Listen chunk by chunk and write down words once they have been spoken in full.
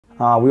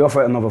We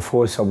offer another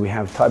Força. We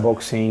have Thai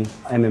boxing,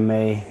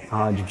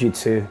 MMA,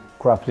 jiu-jitsu,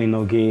 grappling,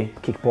 no-gi,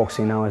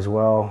 kickboxing now as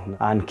well,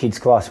 and kids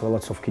class. Well,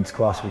 lots of kids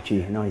class, which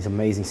is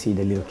amazing to see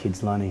the little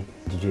kids learning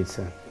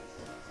jiu-jitsu.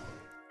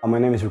 My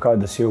name is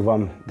Ricardo da Silva.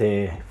 I'm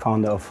the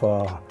founder of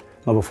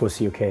Nova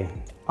Força UK.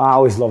 I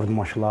always loved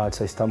martial arts.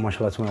 I started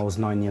martial arts when I was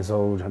 9 years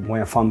old.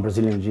 When I found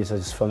Brazilian Jiu-Jitsu, I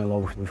just fell in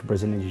love with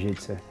Brazilian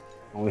Jiu-Jitsu.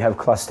 We have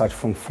class start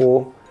from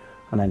 4,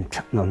 and then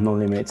no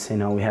limits.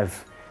 We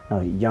have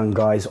young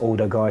guys,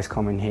 older guys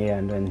coming here,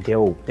 and then they're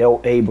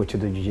all able to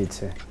do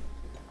Jiu-Jitsu.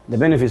 The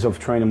benefits of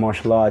training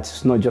martial arts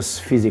is not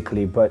just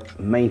physically, but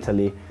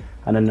mentally.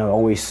 And then I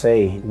always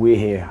say, we're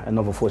here at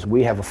Nova Força.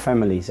 We have a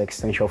family, it's an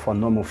extension of our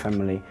normal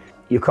family.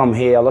 You come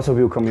here, a lot of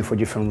people come here for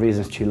different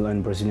reasons to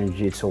learn Brazilian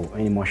Jiu-Jitsu or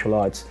any martial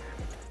arts.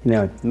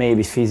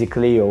 Maybe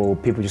physically, or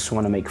people just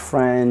want to make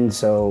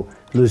friends or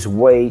lose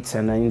weight,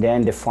 and then in the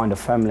end they find a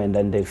family, and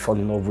then they fall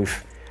in love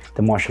with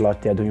the martial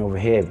art they're doing over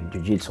here,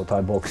 Jiu-Jitsu, Thai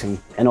boxing.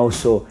 And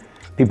also,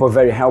 people are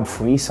very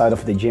helpful inside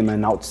of the gym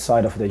and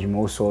outside of the gym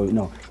also,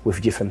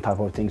 with different type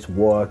of things,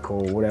 work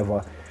or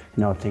whatever,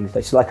 things.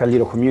 It's like a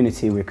little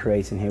community we're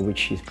creating here,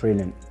 which is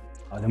brilliant.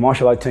 The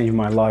martial art changed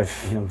my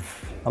life,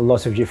 a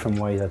lot of different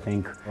ways, I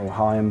think.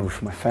 How I am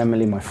with my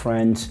family, my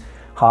friends,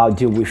 how I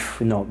deal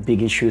with,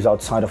 big issues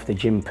outside of the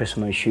gym,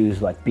 personal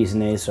issues like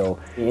business or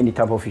any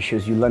type of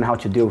issues. You learn how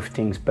to deal with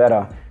things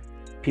better.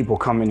 People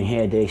come in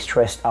here, they're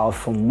stressed out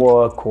from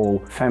work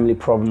or family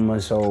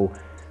problems or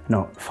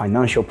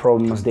financial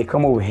problems. They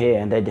come over here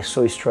and they're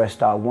so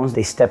stressed out. Once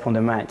they step on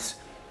the mats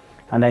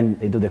and then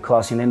they do the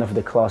class, in the end of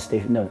the class,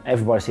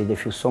 everybody says they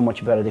feel so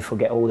much better, they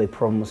forget all their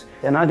problems.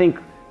 And I think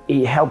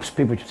it helps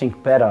people to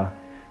think better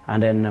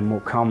and then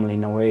more calmly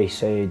in a way,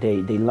 so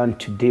they learn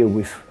to deal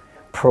with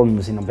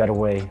problems in a better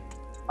way.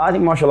 I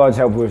think martial arts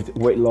help with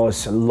weight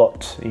loss a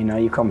lot.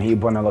 You come here,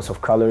 burn a lot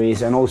of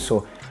calories, and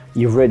also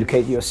you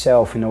re-educate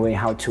yourself in a way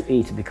how to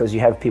eat, because you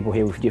have people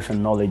here with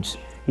different knowledge.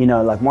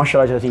 Like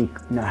martial arts, I think,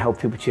 help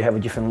people to have a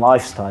different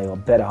lifestyle, a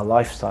better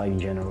lifestyle in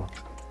general.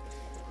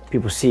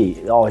 People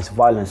see, oh, it's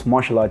violence.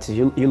 Martial arts is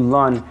you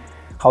learn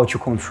how to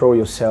control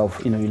yourself.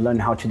 You learn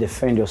how to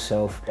defend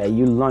yourself.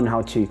 You learn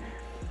how to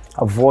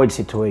avoid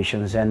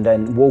situations and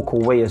then walk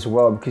away as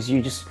well, because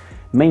you just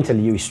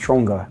mentally you're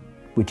stronger.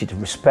 We teach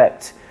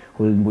respect.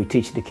 We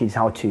teach the kids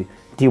how to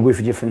deal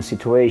with different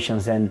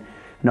situations and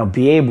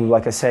be able,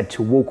 like I said,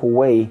 to walk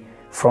away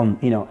from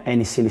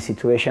any silly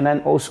situation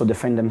and also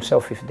defend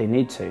themselves if they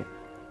need to.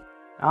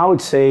 I would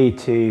say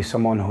to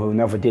someone who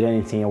never did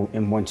anything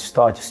and wants to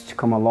start, just to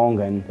come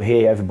along, and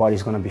here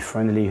everybody's going to be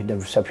friendly. The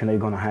reception that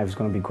you're going to have is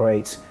going to be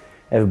great.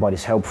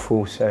 Everybody's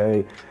helpful,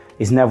 so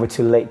it's never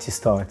too late to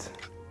start.